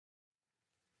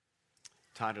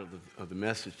title of the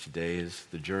message today is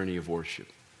The Journey of Worship.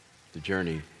 The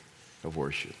Journey of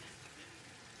Worship.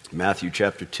 Matthew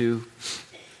chapter 2,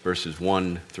 verses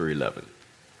 1 through 11.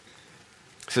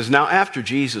 It says, Now after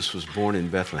Jesus was born in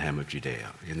Bethlehem of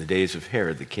Judea, in the days of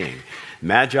Herod the king,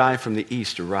 Magi from the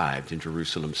east arrived in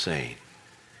Jerusalem, saying,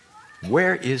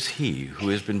 Where is he who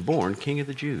has been born King of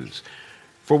the Jews?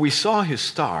 For we saw his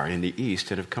star in the east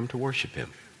and have come to worship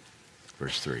him.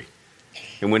 Verse 3.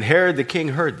 And when Herod the king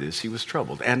heard this, he was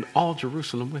troubled, and all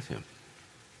Jerusalem with him.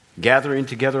 Gathering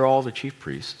together all the chief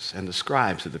priests and the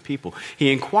scribes of the people,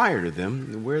 he inquired of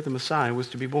them where the Messiah was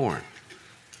to be born.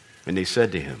 And they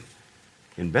said to him,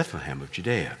 In Bethlehem of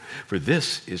Judea, for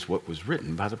this is what was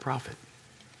written by the prophet.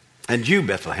 And you,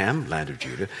 Bethlehem, land of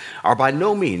Judah, are by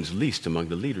no means least among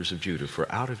the leaders of Judah, for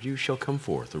out of you shall come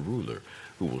forth a ruler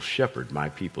who will shepherd my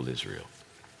people Israel.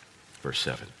 Verse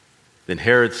 7. Then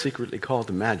Herod secretly called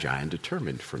the Magi and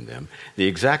determined from them the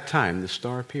exact time the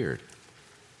star appeared.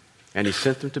 And he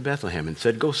sent them to Bethlehem and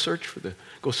said, Go search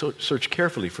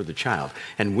carefully for the child,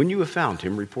 and when you have found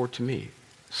him, report to me,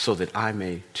 so that I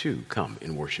may too come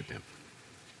and worship him.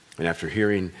 And after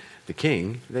hearing the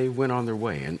king, they went on their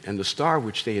way, and the star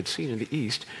which they had seen in the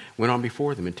east went on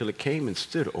before them until it came and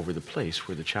stood over the place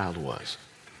where the child was.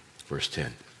 Verse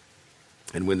 10.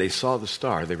 And when they saw the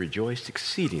star, they rejoiced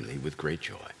exceedingly with great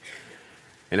joy.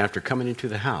 And after coming into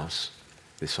the house,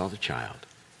 they saw the child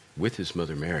with his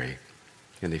mother Mary,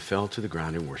 and they fell to the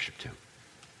ground and worshipped him.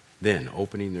 Then,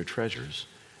 opening their treasures,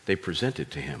 they presented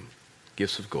to him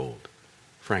gifts of gold,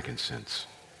 frankincense,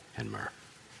 and myrrh.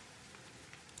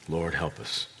 Lord, help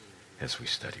us as we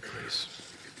study, please.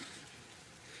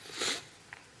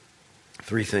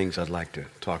 3 things I'd like to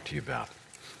talk to you about.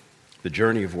 The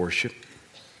journey of worship,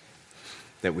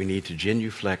 that we need to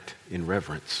genuflect in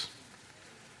reverence,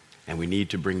 and we need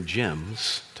to bring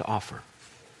gems to offer.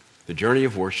 The journey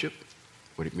of worship,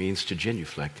 what it means to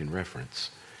genuflect in reverence,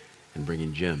 and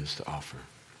bringing gems to offer.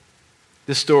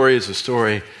 This story is a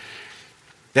story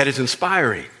that is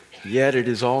inspiring, yet it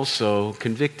is also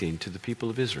convicting to the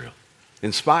people of Israel.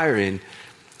 Inspiring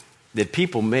that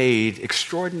people made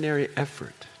extraordinary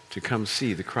effort to come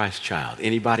see the Christ child.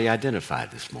 Anybody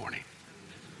identified this morning?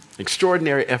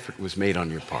 Extraordinary effort was made on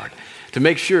your part to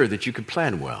make sure that you could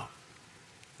plan well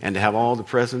and to have all the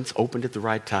presents opened at the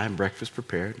right time, breakfast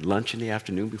prepared, lunch in the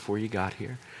afternoon before you got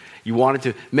here. You wanted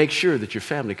to make sure that your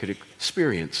family could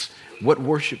experience what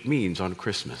worship means on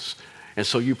Christmas. And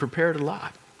so you prepared a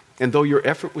lot. And though your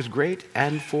effort was great,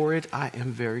 and for it I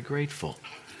am very grateful,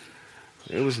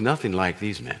 there was nothing like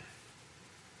these men.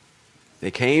 They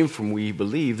came from, we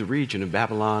believe, the region of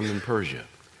Babylon and Persia.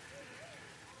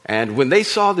 And when they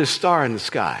saw this star in the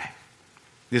sky,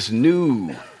 this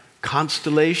new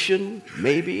constellation,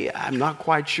 maybe, I'm not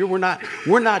quite sure.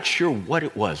 We're not sure what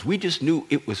it was. We just knew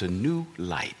it was a new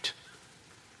light.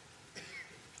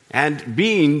 And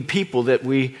being people that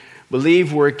we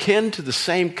believe were akin to the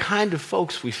same kind of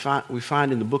folks we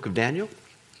find in the book of Daniel,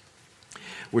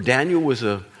 where Daniel was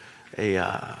a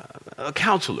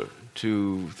counselor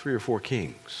to 3 or 4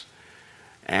 kings.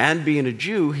 And being a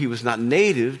Jew, he was not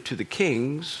native to the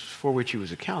kings for which he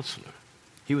was a counselor.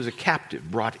 He was a captive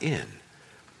brought in.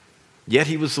 Yet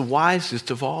he was the wisest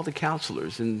of all the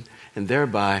counselors, and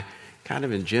thereby kind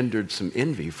of engendered some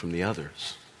envy from the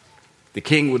others. The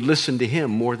king would listen to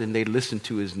him more than they listened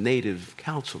to his native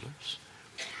counselors.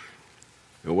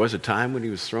 There was a time when he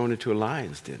was thrown into a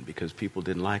lion's den because people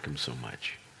didn't like him so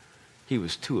much. He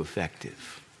was too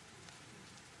effective.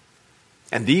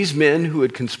 And these men who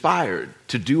had conspired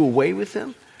to do away with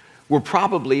him were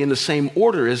probably in the same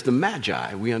order as the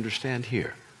Magi we understand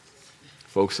here.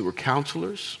 Folks that were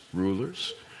counselors,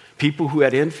 rulers, people who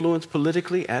had influence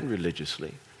politically and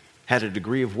religiously, had a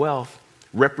degree of wealth,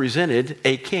 represented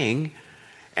a king,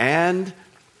 and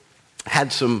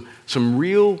had some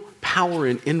real power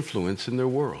and influence in their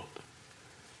world.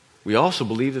 We also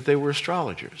believe that they were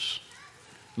astrologers,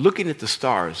 looking at the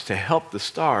stars to help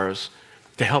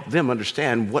them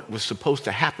understand what was supposed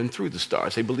to happen through the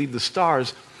stars. They believed the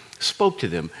stars spoke to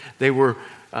them. They were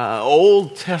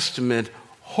Old Testament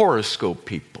horoscope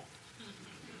people.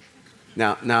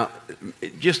 Now,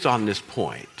 just on this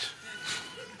point,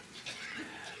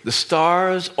 the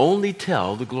stars only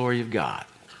tell the glory of God.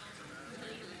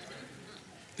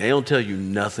 They don't tell you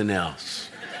nothing else.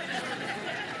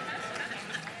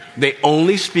 They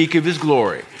only speak of his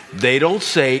glory. They don't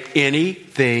say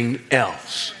anything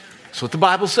else. That's what the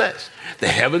Bible says. The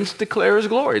heavens declare his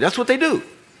glory. That's what they do.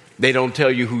 They don't tell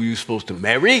you who you're supposed to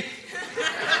marry.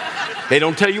 They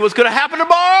don't tell you what's going to happen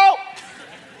tomorrow.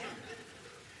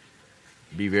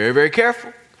 Be very, very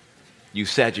careful. You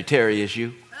Sagittarius,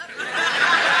 you.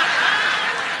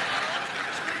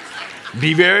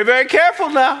 Be very, very careful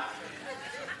now.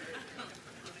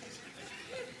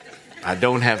 I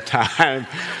don't have time.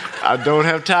 I don't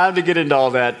have time to get into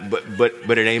all that,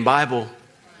 but it ain't Bible.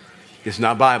 It's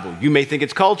not Bible. You may think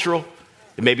it's cultural.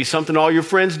 It may be something all your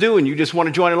friends do and you just want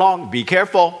to join along. Be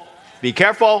careful. Be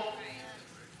careful.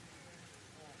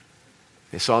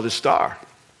 They saw this star.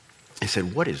 They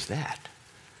said, what is that?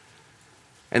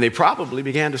 And they probably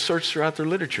began to search throughout their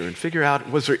literature and figure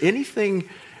out, was there anything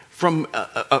from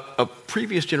a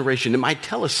previous generation that might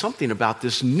tell us something about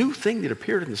this new thing that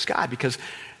appeared in the sky? Because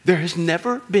there has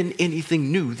never been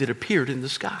anything new that appeared in the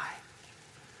sky.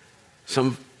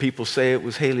 Some people say it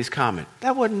was Halley's Comet.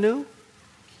 That wasn't new.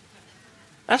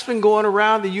 That's been going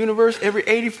around the universe every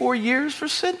 84 years for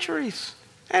centuries.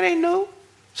 That ain't new.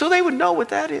 So they would know what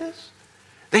that is.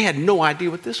 They had no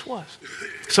idea what this was.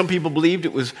 Some people believed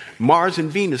it was Mars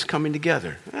and Venus coming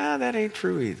together. That ain't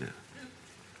true either.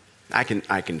 I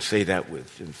can say that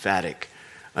with emphatic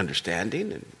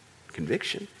understanding and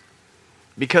conviction.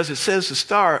 Because it says the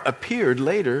star appeared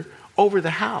later over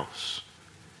the house.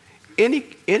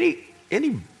 Any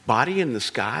body in the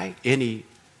sky,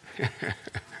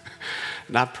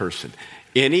 not person,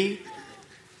 any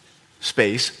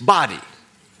space, body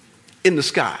in the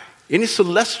sky, any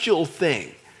celestial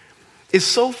thing is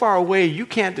so far away you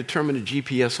can't determine the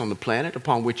GPS on the planet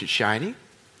upon which it's shining.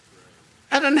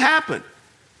 That doesn't happen.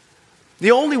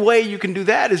 The only way you can do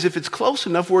that is if it's close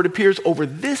enough where it appears over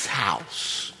this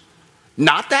house.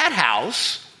 Not that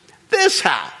house, this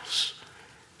house.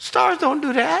 Stars don't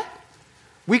do that.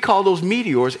 We call those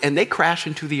meteors, and they crash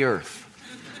into the earth.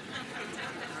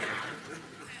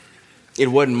 It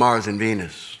wasn't Mars and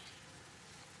Venus.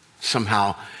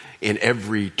 Somehow, in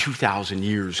every 2,000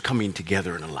 years, coming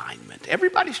together in alignment.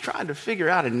 Everybody's trying to figure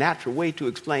out a natural way to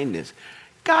explain this.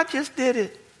 God just did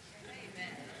it.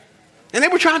 And they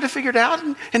were trying to figure it out,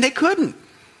 and they couldn't.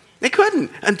 They couldn't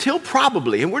until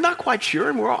probably, and we're not quite sure,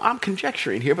 and I'm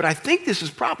conjecturing here, but I think this is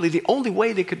probably the only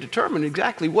way they could determine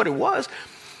exactly what it was,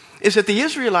 is that the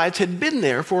Israelites had been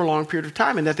there for a long period of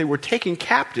time and that they were taken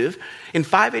captive in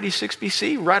 586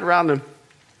 BC, right around the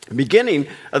beginning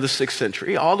of the 6th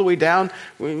century, all the way down,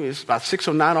 it's about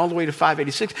 609, all the way to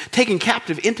 586, taken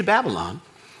captive into Babylon.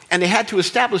 And they had to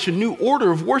establish a new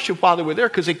order of worship while they were there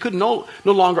because they could no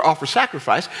longer offer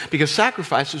sacrifice because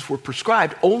sacrifices were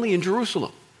prescribed only in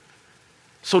Jerusalem.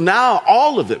 So now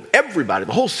all of them, everybody,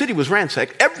 the whole city was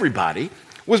ransacked. Everybody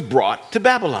was brought to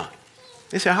Babylon.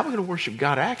 They said, how are we going to worship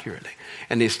God accurately?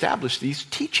 And they established these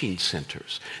teaching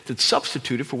centers that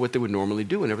substituted for what they would normally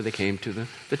do whenever they came to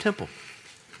the temple.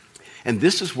 And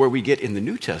this is where we get in the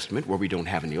New Testament, where we don't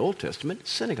have in the Old Testament,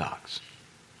 synagogues.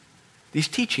 These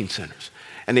teaching centers.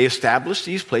 And they established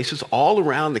these places all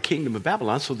around the kingdom of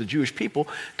Babylon so the Jewish people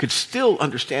could still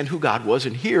understand who God was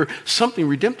and hear something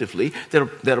redemptively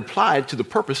that applied to the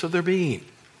purpose of their being.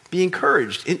 Be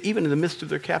encouraged even in the midst of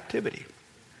their captivity.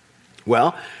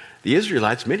 Well, the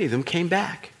Israelites, many of them came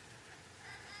back.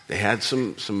 They had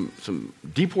some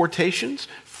deportations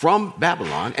from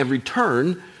Babylon and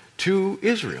returned to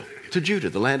Israel, to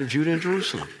Judah, the land of Judah and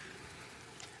Jerusalem.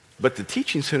 But the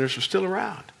teaching centers were still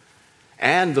around.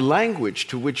 And the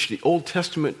language in which the Old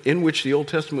Testament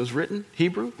was written,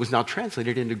 Hebrew, was now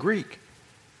translated into Greek.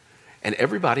 And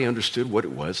everybody understood what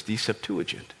it was, the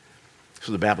Septuagint.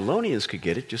 So the Babylonians could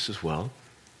get it just as well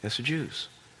as the Jews.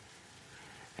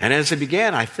 And as they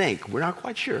began, I think, we're not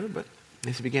quite sure, but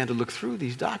as they began to look through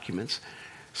these documents,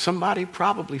 somebody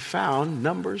probably found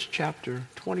Numbers chapter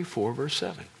 24, verse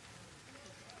 7,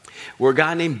 where a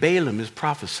guy named Balaam is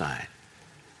prophesying.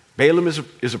 Balaam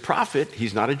is a prophet.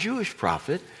 He's not a Jewish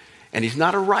prophet, and he's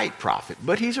not a right prophet,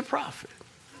 but he's a prophet.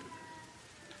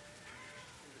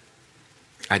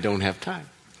 I don't have time.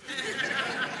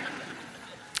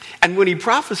 And when he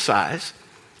prophesies,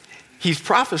 he's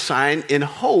prophesying in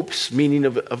hopes, meaning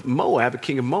of Moab, a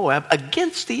king of Moab,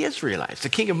 against the Israelites. The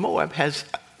king of Moab has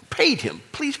paid him,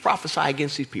 please prophesy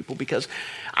against these people because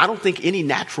I don't think any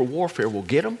natural warfare will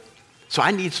get them. So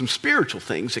I need some spiritual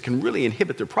things that can really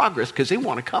inhibit their progress because they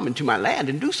want to come into my land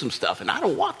and do some stuff, and I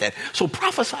don't want that. So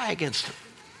prophesy against them.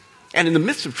 And in the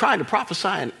midst of trying to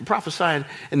prophesying,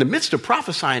 in the midst of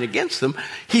prophesying against them,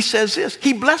 he says this.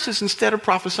 He blesses instead of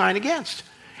prophesying against.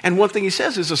 And one thing he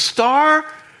says is a star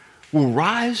will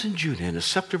rise in Judah and a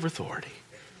scepter of authority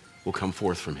will come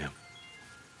forth from him.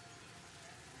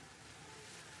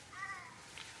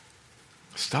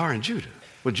 A star in Judah.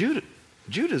 Well,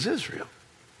 Judah's Israel.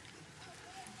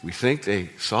 We think they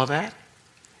saw that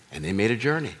and they made a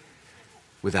journey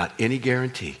without any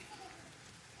guarantee.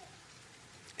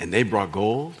 And they brought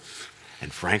gold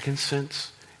and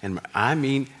frankincense. And I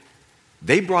mean,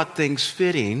 they brought things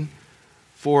fitting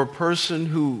for a person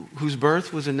whose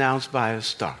birth was announced by a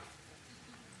star.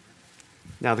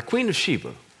 Now, the Queen of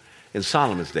Sheba in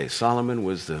Solomon's day, Solomon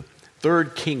was the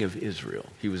third king of Israel.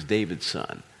 He was David's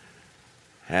son.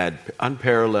 Had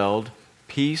unparalleled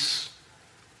peace,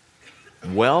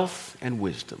 wealth, and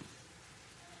wisdom.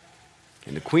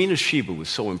 And the Queen of Sheba was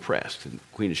so impressed. And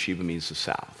Queen of Sheba means the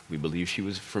south. We believe she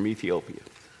was from Ethiopia.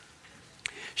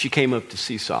 She came up to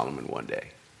see Solomon one day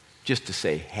just to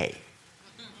say hey.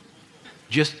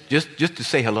 Just to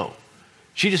say hello.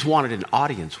 She just wanted an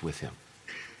audience with him.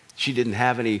 She didn't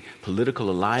have any political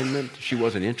alignment. She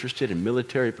wasn't interested in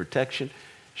military protection.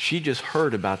 She just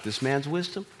heard about this man's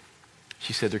wisdom.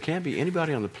 She said, there can't be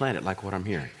anybody on the planet like what I'm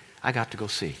hearing. I got to go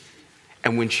see.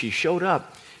 And when she showed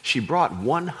up, she brought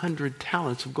 100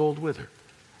 talents of gold with her.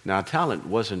 Now, a talent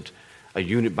wasn't a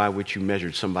unit by which you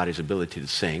measured somebody's ability to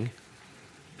sing.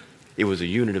 It was a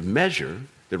unit of measure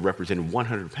that represented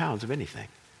 100 pounds of anything.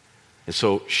 And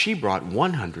so she brought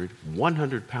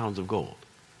 100 pounds of gold.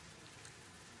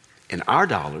 In our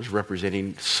dollars,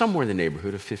 representing somewhere in the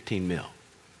neighborhood of 15 mil.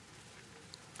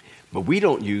 But we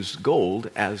don't use gold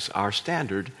as our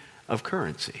standard of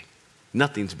currency.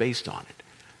 Nothing's based on it.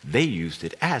 They used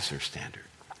it as their standard,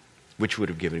 which would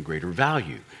have given greater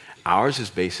value. Ours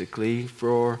is basically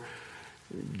for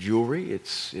jewelry.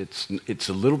 It's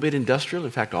a little bit industrial.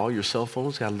 In fact, all your cell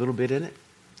phones got a little bit in it.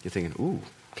 You're thinking, ooh,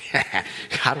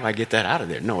 how do I get that out of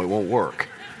there? No, it won't work.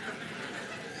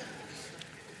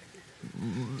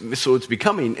 So it's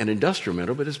becoming an industrial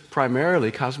metal, but it's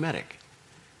primarily cosmetic.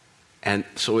 And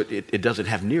so it doesn't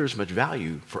have near as much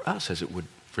value for us as it would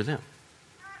for them.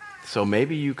 So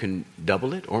maybe you can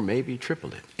double it or maybe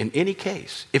triple it. In any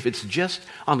case, if it's just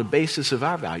on the basis of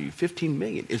our value, 15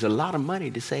 million is a lot of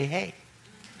money to say, hey.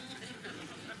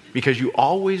 Because you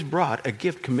always brought a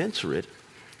gift commensurate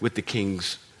with the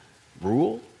king's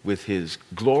rule, with his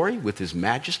glory, with his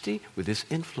majesty, with his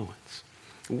influence.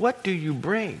 What do you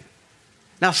bring?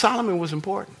 Now, Solomon was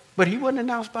important, but he wasn't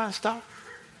announced by a star.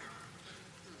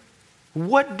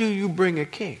 What do you bring a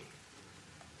king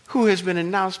who has been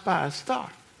announced by a star?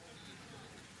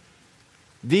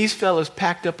 These fellas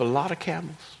packed up a lot of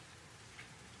camels.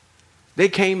 They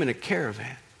came in a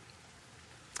caravan.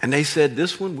 And they said,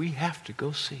 this one we have to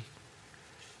go see.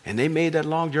 And they made that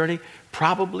long journey,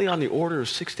 probably on the order of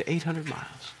 600 to 800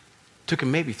 miles. Took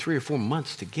them maybe 3 or 4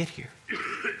 months to get here.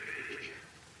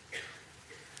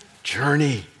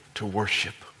 Journey to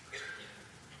worship.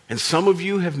 And some of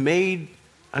you have made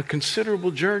a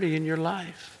considerable journey in your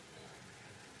life.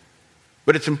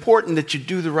 But it's important that you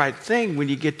do the right thing when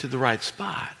you get to the right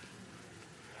spot.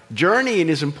 Journeying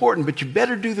is important, but you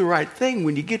better do the right thing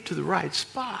when you get to the right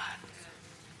spot.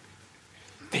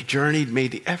 They journeyed,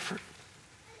 made the effort.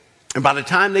 And by the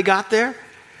time they got there,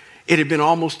 it had been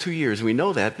almost 2 years. And we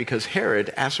know that because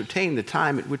Herod ascertained the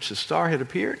time at which the star had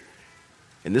appeared.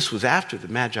 And this was after the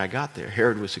Magi got there.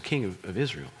 Herod was the king of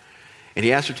Israel. And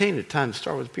he ascertained the time the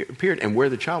star appeared and where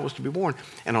the child was to be born.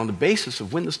 And on the basis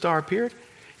of when the star appeared,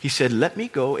 he said, let me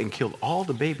go and kill all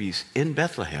the babies in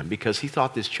Bethlehem, because he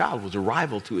thought this child was a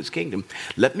rival to his kingdom.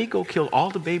 Let me go kill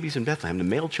all the babies in Bethlehem, the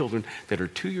male children that are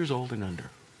 2 years old and under.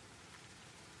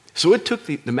 So it took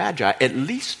the Magi at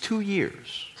least 2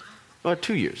 years, or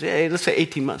 2 years, let's say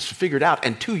 18 months to figure it out,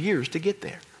 and 2 years to get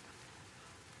there.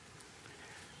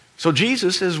 So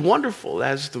Jesus, as wonderful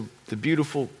as the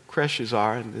beautiful creches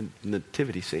are in the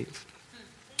nativity scenes,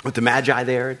 with the Magi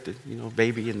there, the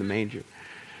baby in the manger,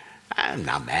 I'm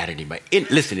not mad at anybody.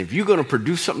 Listen, if you're going to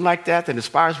produce something like that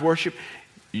inspires worship,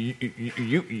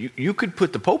 you could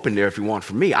put the Pope in there if you want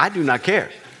from me. I do not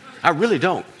care. I really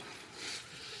don't.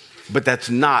 But that's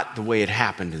not the way it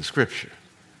happened in Scripture.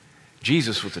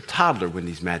 Jesus was a toddler when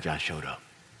these Magi showed up.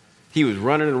 He was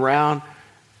running around,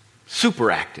 super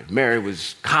active. Mary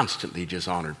was constantly just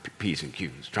on her P's and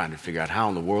Q's, trying to figure out how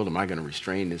in the world am I going to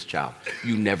restrain this child.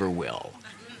 You never will.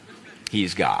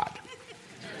 He's God.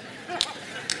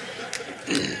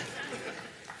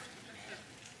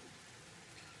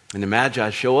 And the Magi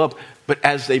show up, but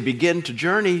as they begin to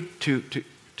journey to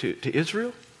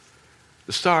Israel,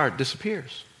 the star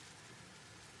disappears.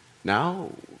 Now,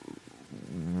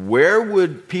 where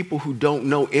would people who don't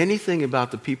know anything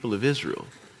about the people of Israel,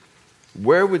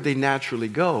 where would they naturally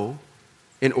go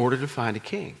in order to find a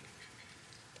king?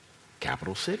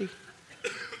 Capital city.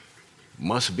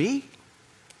 Must be.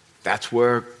 That's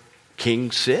where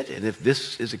kings sit. And if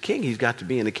this is a king, he's got to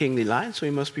be in the kingly line, so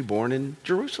he must be born in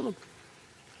Jerusalem.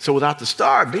 So without the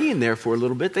star being there for a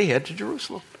little bit, they head to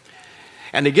Jerusalem.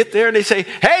 And they get there and they say,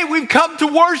 hey, we've come to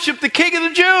worship the King of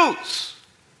the Jews.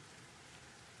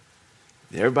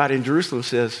 Everybody in Jerusalem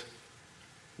says,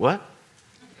 what?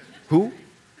 Who?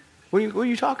 What are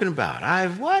you talking about?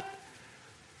 What?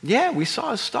 Yeah, we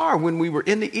saw a star when we were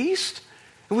in the east,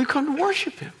 and we've come to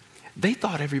worship him. They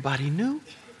thought everybody knew.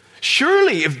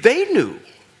 Surely, if they knew,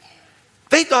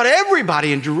 they thought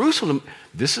everybody in Jerusalem.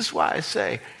 This is why I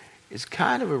say it's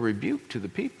kind of a rebuke to the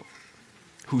people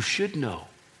who should know,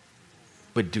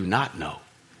 but do not know.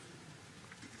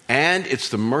 And it's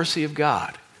the mercy of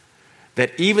God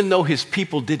that even though his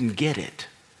people didn't get it,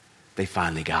 they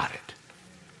finally got it.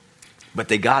 But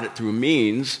they got it through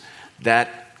means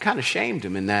that kind of shamed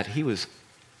him in that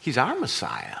he's our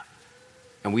Messiah.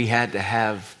 And we had to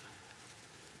have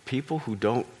people who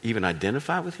don't even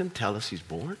identify with him tell us he's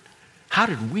born. How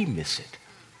did we miss it?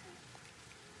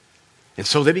 And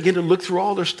so they begin to look through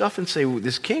all their stuff and say, well,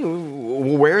 this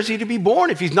king, where is he to be born?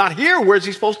 If he's not here, where is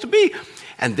he supposed to be?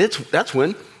 And that's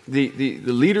when the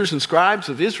leaders and scribes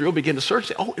of Israel begin to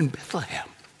search. Oh, in Bethlehem.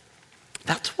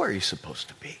 That's where he's supposed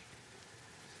to be.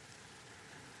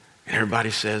 And everybody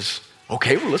says,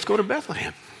 okay, well, let's go to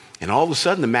Bethlehem. And all of a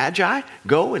sudden, the Magi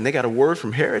go, and they got a word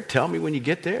from Herod. Tell me when you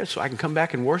get there so I can come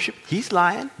back and worship. He's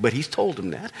lying, but he's told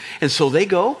them that. And so they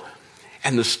go,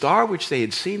 and the star which they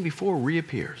had seen before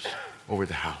reappears over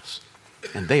the house.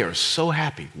 And they are so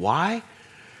happy. Why?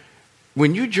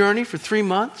 When you journey for 3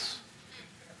 months,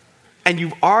 and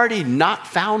you've already not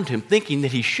found him, thinking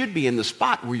that he should be in the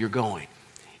spot where you're going.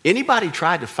 Anybody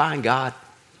tried to find God?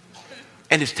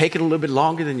 And it's taken a little bit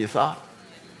longer than you thought.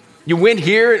 You went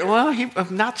here, well,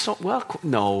 not so, well,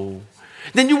 no.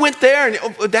 Then you went there, and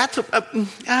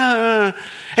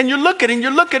and you're looking, and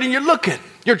you're looking, and you're looking.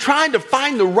 You're trying to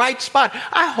find the right spot.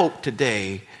 I hope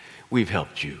today we've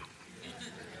helped you.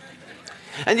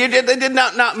 And you did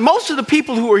not. Now, most of the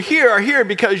people who are here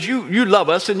because you love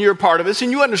us, and you're a part of us,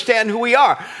 and you understand who we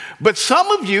are. But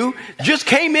some of you just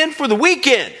came in for the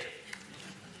weekend.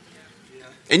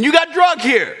 And you got drug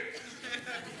here.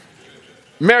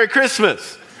 Merry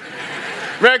Christmas.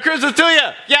 Merry Christmas to you.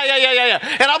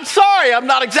 Yeah. And I'm sorry I'm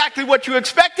not exactly what you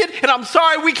expected. And I'm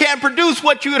sorry we can't produce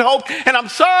what you had hoped. And I'm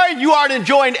sorry you aren't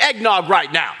enjoying eggnog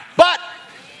right now. But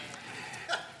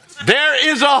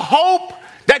there is a hope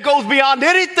that goes beyond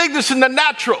anything that's in the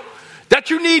natural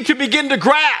that you need to begin to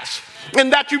grasp.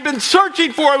 And that you've been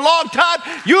searching for a long time.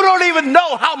 You don't even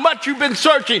know how much you've been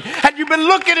searching. And you've been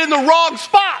looking in the wrong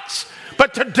spots.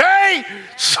 But today,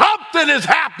 something is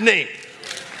happening.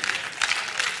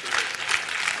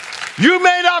 You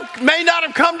may not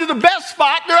have come to the best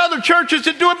spot. There are other churches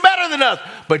that do it better than us.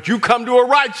 But you come to a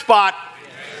right spot.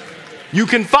 You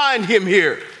can find him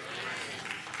here.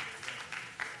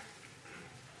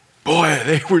 Boy,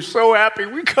 they were so happy.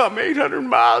 We come 800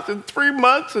 miles in 3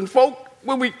 months, and folk,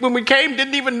 when we came,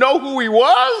 didn't even know who he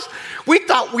was. We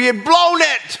thought we had blown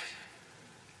it.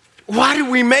 Why did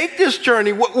we make this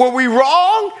journey? Were we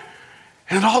wrong?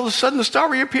 And all of a sudden the star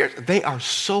reappears. They are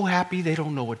so happy they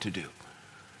don't know what to do.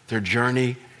 Their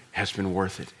journey has been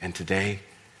worth it. And today,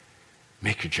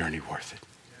 make your journey worth it.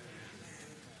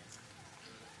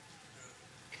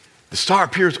 The star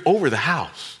appears over the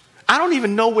house. I don't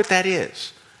even know what that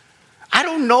is. I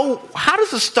don't know. How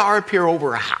does a star appear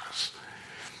over a house?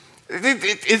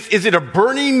 Is it a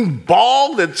burning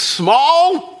ball that's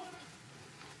small?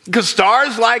 Because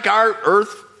stars like our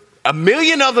earth, 1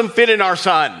 million of them fit in our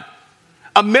sun.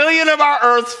 1 million of our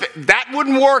earth, that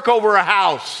wouldn't work over a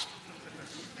house.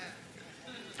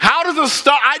 How does a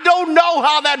star, I don't know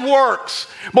how that works.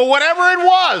 But whatever it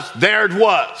was, there it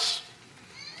was.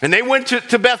 And they went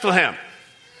to Bethlehem.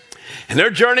 And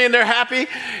they're journeying, they're happy.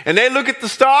 And they look at the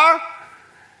star.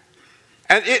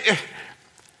 And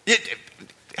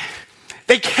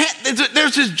they can't,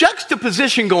 there's this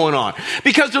juxtaposition going on.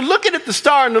 Because they're looking at the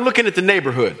star and they're looking at the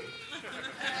neighborhood.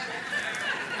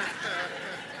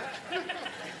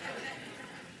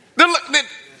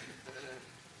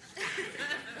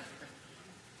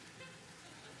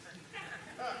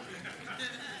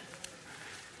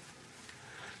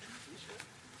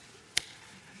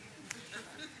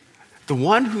 The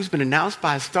one who's been announced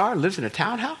by a star lives in a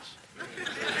townhouse?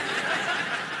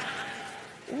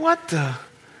 What the?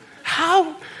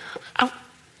 How?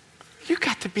 You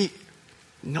got to be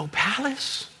no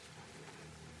palace,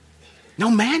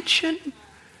 no mansion,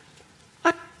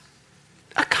 a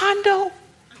condo.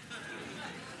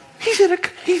 He's in a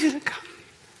condo.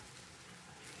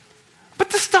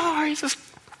 But the star is just.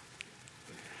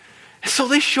 So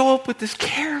they show up with this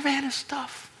caravan of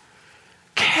stuff.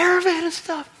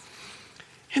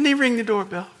 And they ring the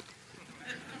doorbell.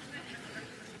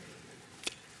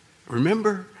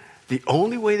 Remember, the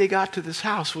only way they got to this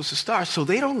house was the star. So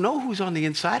they don't know who's on the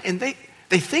inside. And they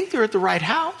think they're at the right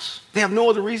house. They have no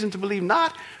other reason to believe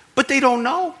not. But they don't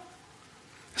know.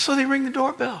 So they ring the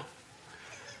doorbell.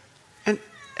 And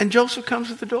And Joseph comes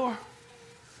to the door.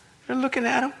 They're looking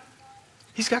at him.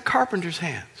 He's got carpenter's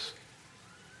hands.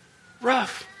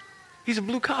 Rough. He's a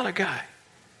blue-collar guy.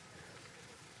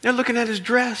 They're looking at his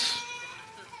dress.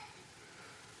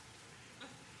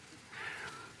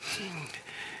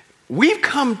 We've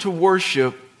come to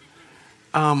worship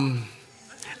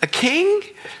a king.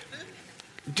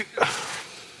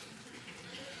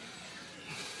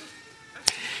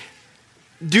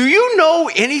 Do you know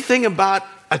anything about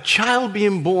a child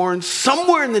being born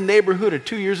somewhere in the neighborhood of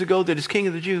 2 years ago that is king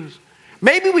of the Jews?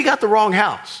 Maybe we got the wrong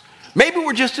house. Maybe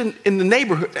we're just in the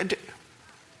neighborhood.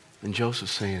 And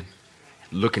Joseph's saying,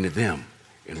 looking at them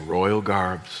in royal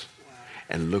garbs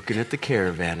and looking at the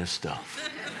caravan of stuff.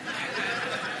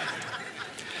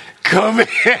 Come in,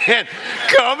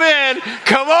 come in,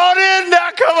 come on in now,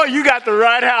 come on. You got the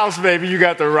right house, baby. You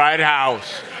got the right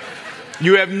house.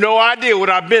 You have no idea what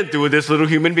I've been through with this little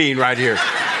human being right here.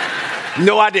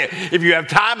 No idea. If you have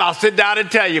time, I'll sit down and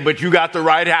tell you, but you got the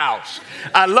right house.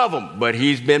 I love him, but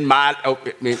he's been my...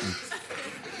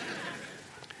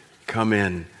 Come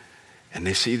in, and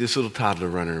they see this little toddler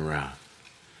running around.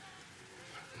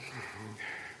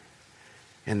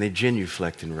 And they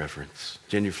genuflect in reverence.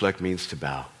 Genuflect means to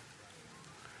bow.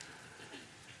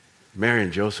 Mary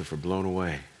and Joseph are blown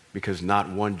away because not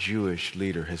one Jewish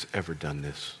leader has ever done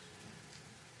this.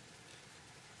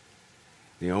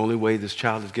 The only way this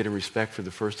child is getting respect for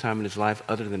the first time in his life,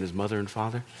 other than his mother and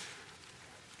father,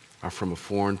 are from a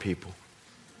foreign people.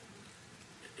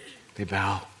 They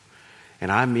bow. And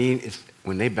I mean,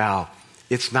 when they bow,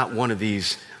 it's not one of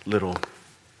these little...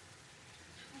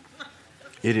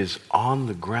 It is on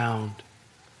the ground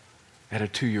at a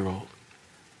 2-year-old.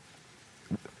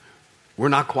 We're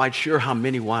not quite sure how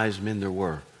many wise men there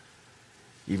were,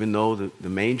 even though the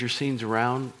manger scenes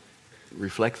around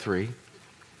reflect 3.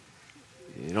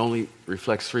 It only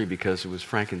reflects 3 because it was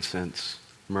frankincense,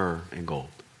 myrrh, and gold.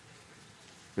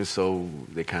 And so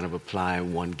they kind of apply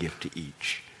one gift to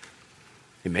each.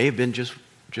 It may have been just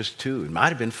 2. It might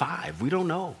have been 5. We don't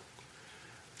know.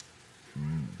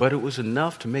 But it was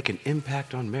enough to make an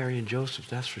impact on Mary and Joseph,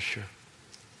 that's for sure.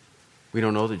 We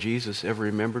don't know that Jesus ever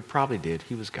remembered. Probably did.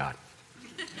 He was God.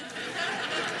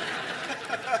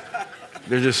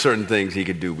 There's just certain things he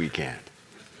could do we can't.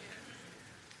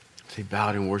 So he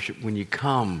bowed in worship. When you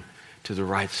come to the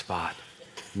right spot,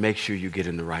 make sure you get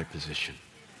in the right position.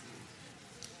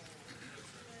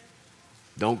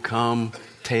 Don't come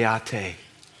te-a-te,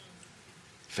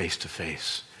 face to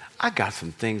face. I got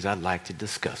some things I'd like to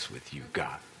discuss with you,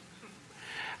 God.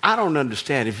 I don't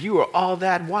understand. If you are all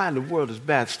that, why in the world does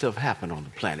bad stuff happen on the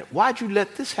planet? Why'd you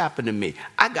let this happen to me?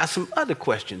 I got some other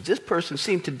questions. This person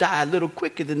seemed to die a little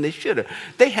quicker than they should have.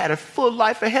 They had a full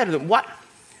life ahead of them. What?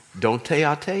 Don't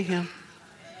te-a-te him.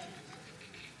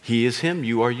 He is him.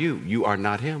 You are you. You are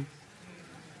not him.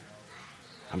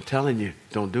 I'm telling you,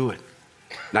 don't do it.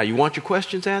 Now, you want your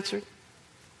questions answered?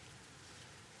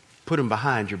 Put them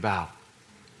behind your bow.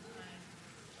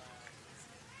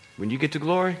 When you get to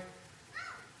glory,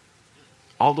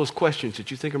 all those questions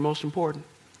that you think are most important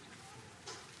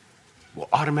will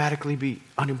automatically be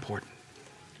unimportant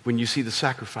when you see the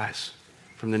sacrifice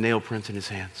from the nail prints in his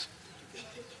hands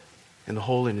and the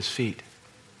hole in his feet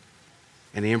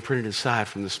and the imprint in his side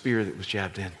from the spear that was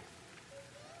jabbed in.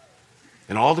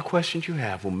 And all the questions you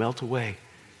have will melt away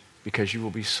because you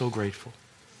will be so grateful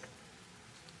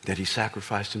that he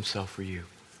sacrificed himself for you.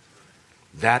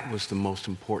 That was the most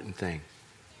important thing.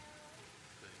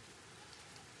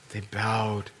 They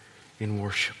bowed in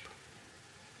worship.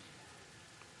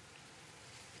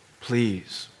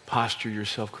 Please posture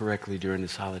yourself correctly during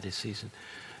this holiday season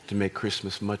to make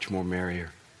Christmas much more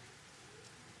merrier.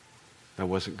 That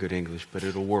wasn't good English, but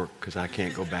it'll work because I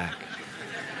can't go back.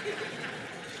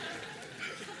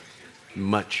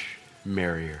 Much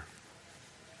merrier.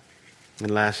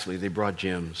 And lastly, they brought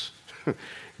gems,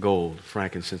 gold,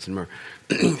 frankincense, and myrrh.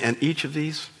 And each of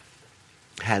these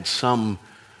had some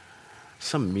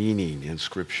meaning in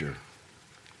Scripture.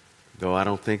 Though I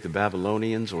don't think the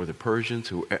Babylonians or the Persians,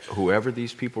 whoever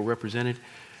these people represented,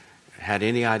 had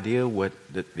any idea what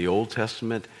the Old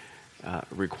Testament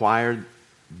required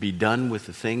be done with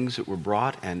the things that were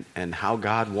brought and how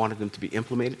God wanted them to be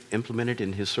implemented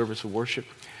in his service of worship.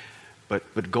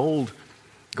 But gold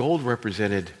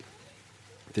represented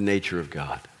the nature of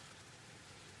God.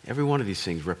 Every one of these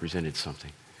things represented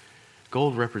something.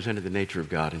 Gold represented the nature of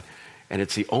God. And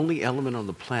it's the only element on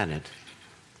the planet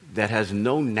that has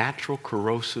no natural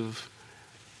corrosive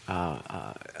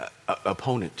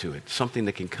opponent to it, something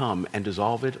that can come and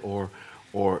dissolve it or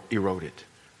erode it.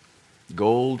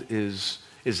 Gold is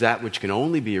that which can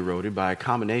only be eroded by a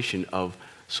combination of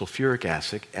sulfuric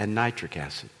acid and nitric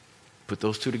acid. Put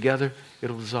those two together,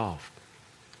 it'll dissolve.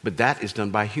 But that is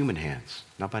done by human hands,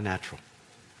 not by natural.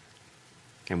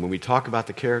 And when we talk about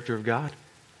the character of God,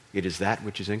 it is that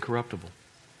which is incorruptible.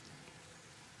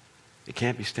 It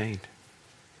can't be stained.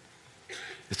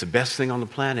 It's the best thing on the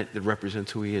planet that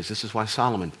represents who he is. This is why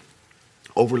Solomon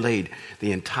overlaid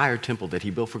the entire temple that he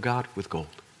built for God with gold.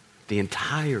 The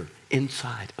entire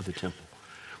inside of the temple.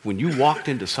 When you walked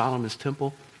into Solomon's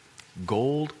temple,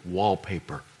 gold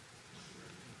wallpaper,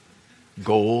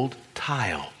 gold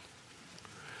tile,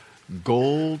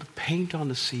 gold paint on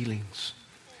the ceilings,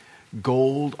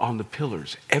 gold on the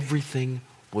pillars. Everything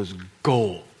was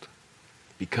gold.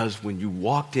 Because when you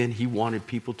walked in, he wanted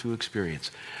people to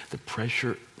experience the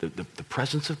pressure, the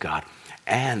presence of God,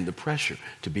 and the pressure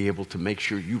to be able to make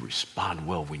sure you respond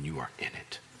well when you are in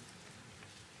it.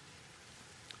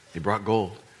 They brought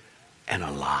gold, and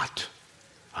a lot.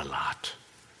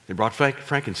 They brought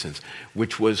frankincense,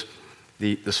 which was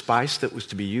the spice that was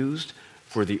to be used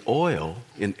for the oil,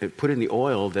 put in the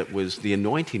oil that was the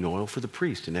anointing oil for the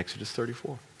priest in Exodus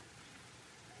 34.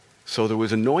 So there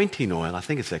was anointing oil, I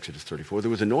think it's Exodus 34,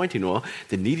 there was anointing oil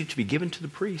that needed to be given to the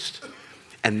priest.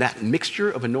 And that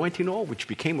mixture of anointing oil, which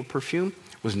became a perfume,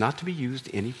 was not to be used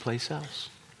anyplace else.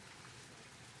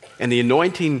 And the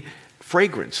anointing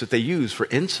fragrance that they used for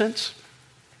incense,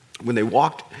 when they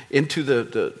walked into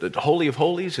the Holy of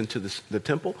Holies, into the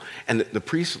temple, and the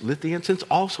priest lit the incense,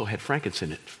 also had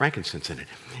frankincense in it.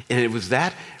 And it was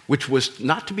that which was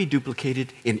not to be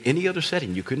duplicated in any other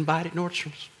setting. You couldn't buy it at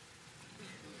Nordstrom's.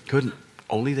 Couldn't.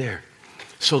 Only there.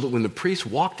 So that when the priest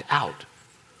walked out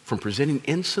from presenting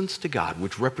incense to God,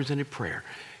 which represented prayer,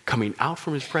 coming out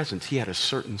from his presence, he had a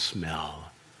certain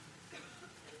smell.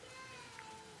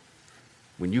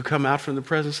 When you come out from the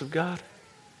presence of God,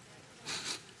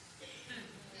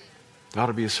 there ought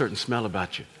to be a certain smell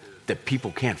about you that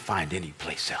people can't find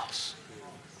anyplace else.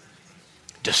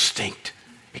 Distinct.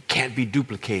 It can't be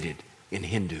duplicated in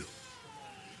Hindu.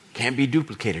 Can't be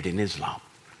duplicated in Islam.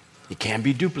 It can't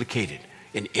be duplicated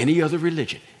in any other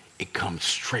religion. It comes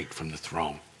straight from the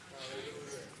throne.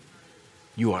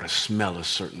 You ought to smell a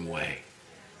certain way.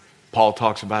 Paul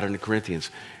talks about it in the Corinthians.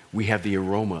 We have the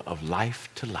aroma of life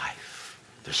to life.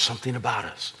 There's something about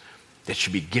us that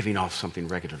should be giving off something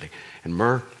regularly. And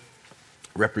myrrh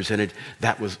represented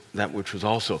that which was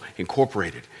also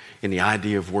incorporated in the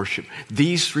idea of worship.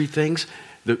 These three things,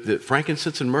 the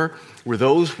frankincense and myrrh, were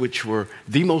those which were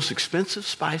the most expensive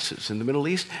spices in the Middle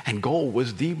East, and gold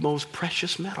was the most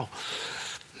precious metal.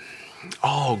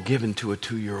 All given to a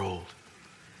 2-year-old.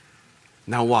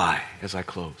 Now why, as I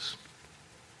close?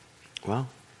 Well,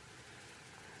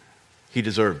 he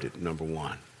deserved it, number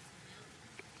one.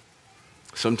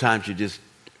 Sometimes you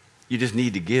just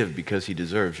need to give because he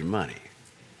deserves your money.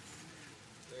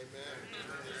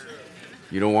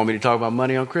 You don't want me to talk about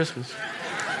money on Christmas?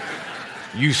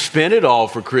 You spent it all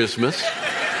for Christmas.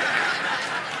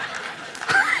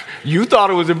 You thought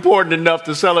it was important enough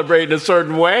to celebrate in a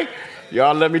certain way.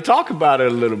 Y'all let me talk about it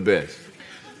a little bit.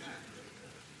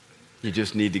 You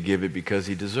just need to give it because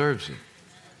he deserves it.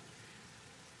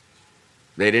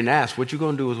 They didn't ask, what you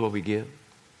going to do with what we give?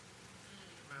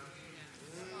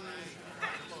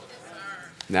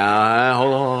 Now,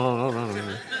 hold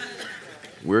on.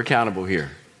 We're accountable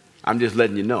here. I'm just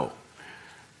letting you know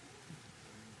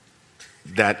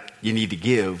that you need to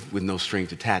give with no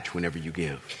strings attached whenever you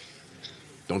give.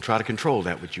 Don't try to control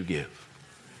that which you give.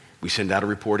 We send out a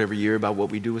report every year about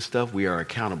what we do with stuff. We are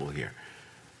accountable here.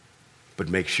 But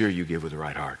make sure you give with the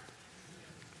right heart.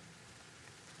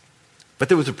 But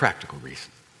there was a practical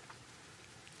reason.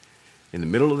 In the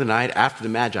middle of the night, after the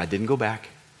Magi didn't go back,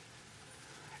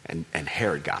 and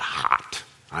Herod got hot.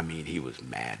 I mean, he was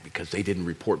mad because they didn't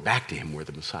report back to him where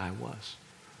the Messiah was.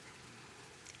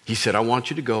 He said, I want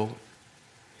you to go,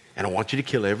 and I want you to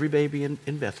kill every baby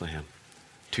in Bethlehem.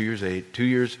 2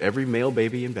 years, every male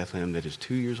baby in Bethlehem that is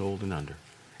 2 years old and under.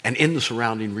 And in the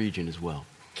surrounding region as well.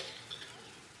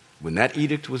 When that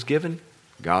edict was given,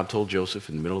 God told Joseph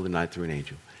in the middle of the night through an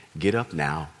angel, get up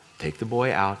now, take the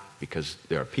boy out, because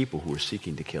there are people who are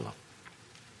seeking to kill him.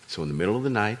 So in the middle of the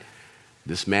night,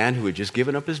 this man who had just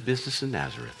given up his business in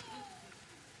Nazareth,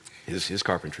 his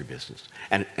carpentry business,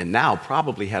 and now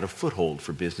probably had a foothold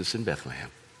for business in Bethlehem,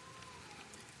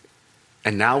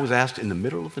 and now was asked in the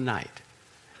middle of the night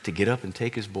to get up and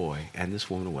take his boy and this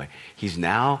woman away. He's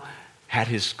now had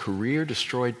his career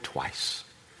destroyed twice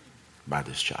by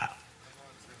this child.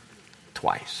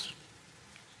 Twice.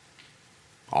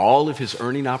 All of his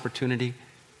earning opportunity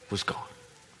was gone.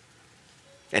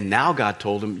 And now God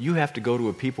told him, you have to go to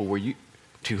a people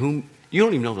to whom you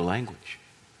don't even know the language.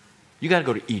 You got to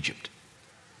go to Egypt.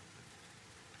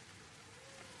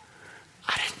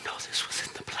 I didn't know this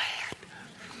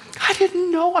I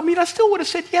didn't know. I mean, I still would have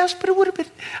said yes, but it would have been,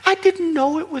 I didn't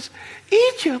know it was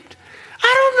Egypt.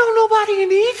 I don't know nobody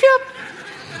in Egypt.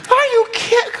 Are you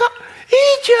kidding?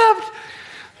 Egypt.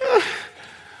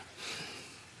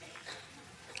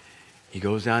 He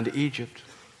goes down to Egypt.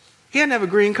 He didn't have a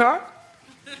green card.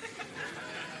 He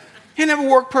didn't have a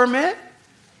work permit.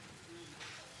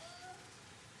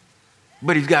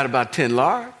 But he's got about 10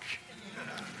 large.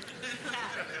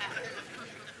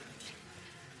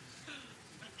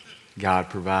 God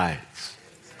provides.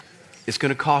 It's going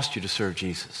to cost you to serve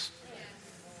Jesus.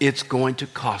 It's going to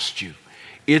cost you.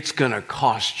 It's going to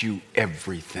cost you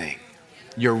everything.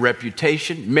 Your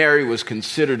reputation. Mary was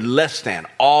considered less than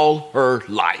all her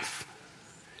life.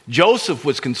 Joseph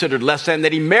was considered less than,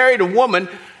 that he married a woman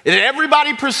that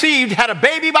everybody perceived had a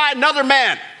baby by another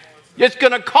man. It's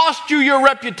going to cost you your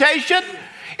reputation.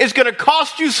 It's going to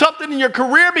cost you something in your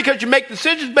career because you make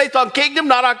decisions based on kingdom,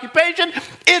 not occupation.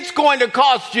 It's going to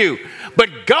cost you.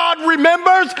 But God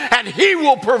remembers and he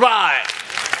will provide.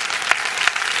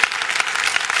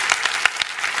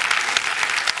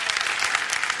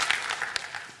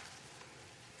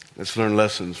 Let's learn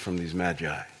lessons from these magi.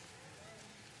 Let's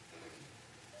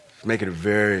make it a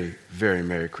very, very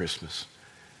Merry Christmas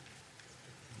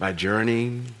by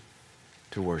journeying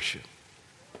to worship.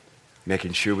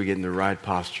 Making sure we get in the right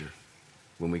posture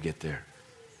when we get there.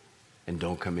 And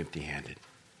don't come empty-handed.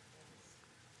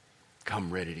 Come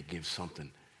ready to give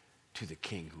something to the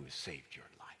King who has saved your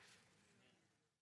life.